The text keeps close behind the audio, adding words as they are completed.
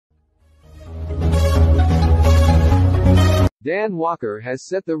Dan Walker has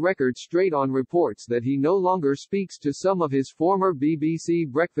set the record straight on reports that he no longer speaks to some of his former BBC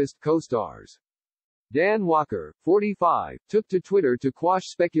Breakfast co-stars. Dan Walker, 45, took to Twitter to quash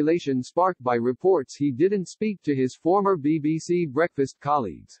speculation sparked by reports he didn't speak to his former BBC Breakfast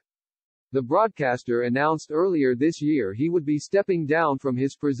colleagues. The broadcaster announced earlier this year he would be stepping down from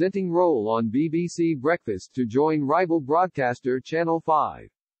his presenting role on BBC Breakfast to join rival broadcaster Channel 5.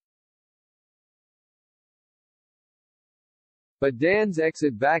 But Dan's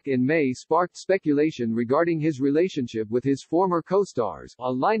exit back in May sparked speculation regarding his relationship with his former co-stars,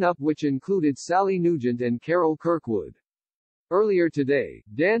 a lineup which included Sally Nugent and Carol Kirkwood. Earlier today,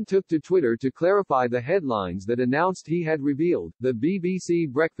 Dan took to Twitter to clarify the headlines that announced he had revealed the BBC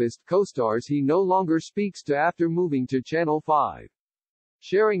Breakfast co-stars he no longer speaks to after moving to Channel 5.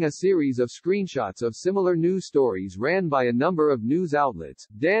 Sharing a series of screenshots of similar news stories ran by a number of news outlets,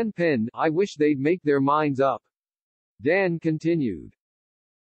 Dan penned, "I wish they'd make their minds up." Dan continued,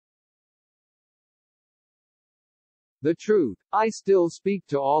 "The truth, I still speak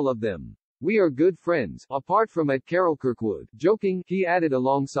to all of them. We are good friends, apart from at Carol Kirkwood." Joking, he added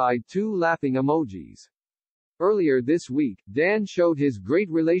alongside 2 laughing emojis. Earlier this week, Dan showed his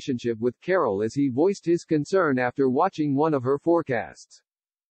great relationship with Carol as he voiced his concern after watching one of her forecasts.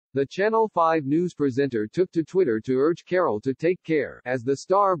 The Channel 5 news presenter took to Twitter to urge Carol to take care, as the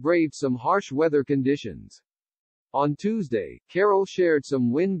star braved some harsh weather conditions. On Tuesday, Carol shared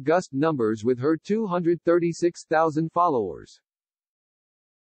some wind gust numbers with her 236,000 followers.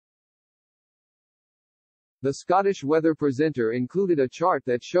 The Scottish weather presenter included a chart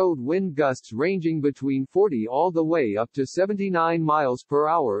that showed wind gusts ranging between 40 all the way up to 79 miles per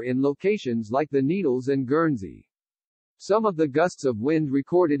hour in locations like the Needles and Guernsey. Some of the gusts of wind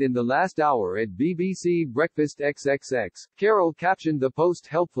recorded in the last hour at BBC Breakfast XXX, Carol captioned the post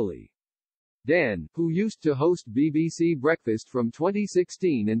helpfully. Dan, who used to host BBC Breakfast from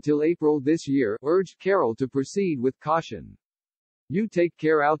 2016 until April this year, urged Carol to proceed with caution. "You take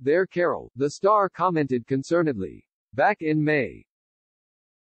care out there, Carol," the star commented concernedly. Back in May,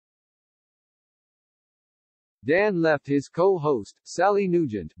 Dan left his co-host, Sally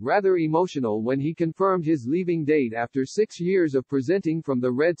Nugent, rather emotional when he confirmed his leaving date after 6 years of presenting from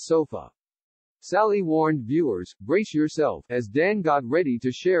the red sofa. Sally warned viewers, "Brace yourself," as Dan got ready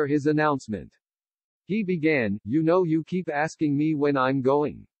to share his announcement. He began, "You know you keep asking me when I'm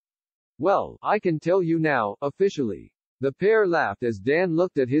going. Well, I can tell you now, officially." The pair laughed as Dan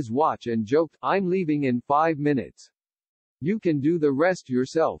looked at his watch and joked, "I'm leaving in 5 minutes. You can do the rest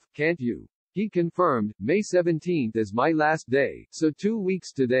yourself, can't you?" He confirmed, "May 17th is my last day, so 2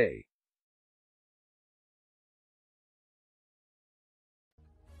 weeks today."